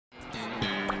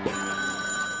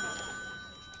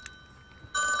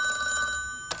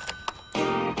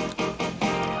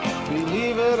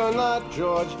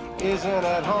George isn't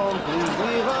at home. Please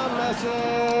leave a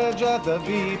message at the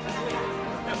beep.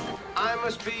 I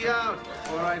must be out,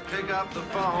 or I'd pick up the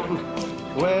phone.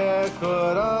 Where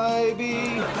could I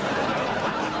be?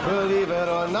 Believe it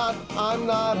or not, I'm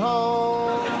not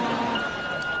home.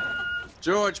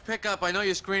 George, pick up. I know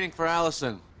you're screening for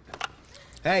Allison.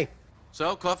 Hey.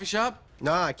 So, coffee shop?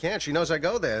 No, I can't. She knows I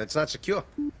go there. It's not secure.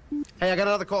 Hey, I got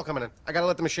another call coming in. I gotta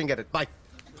let the machine get it. Bye.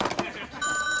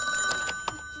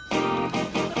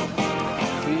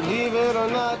 Believe it or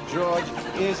not, George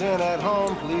isn't at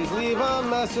home. Please leave a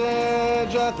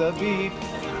message at the beep.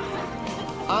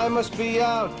 I must be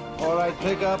out, or I'd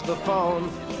pick up the phone.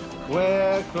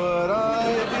 Where could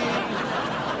I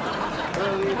be?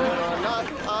 Believe it or not,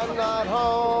 I'm not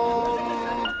home.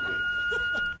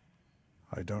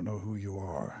 I don't know who you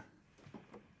are.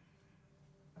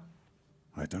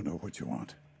 I don't know what you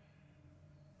want.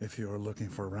 If you are looking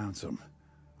for ransom,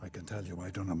 I can tell you I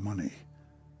don't have money.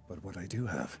 But what I do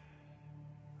have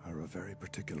are a very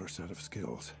particular set of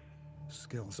skills.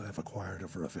 Skills I've acquired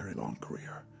over a very long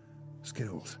career.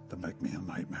 Skills that make me a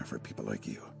nightmare for people like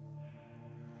you.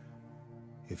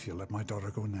 If you let my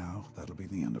daughter go now, that'll be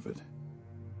the end of it.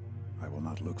 I will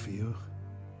not look for you.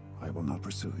 I will not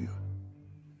pursue you.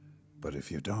 But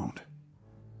if you don't,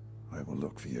 I will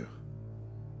look for you.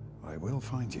 I will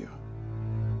find you.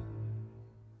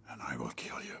 And I will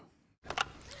kill you.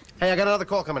 Hey, I got another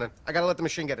call coming in. I gotta let the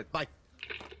machine get it. Bye.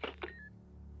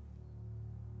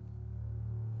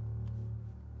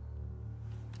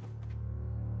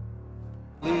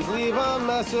 Please leave a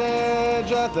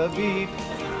message at the beep.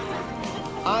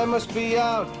 I must be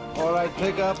out, or I'd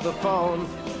pick up the phone.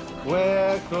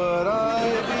 Where could I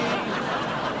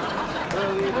be?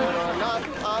 Believe it or not,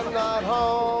 I'm not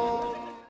home.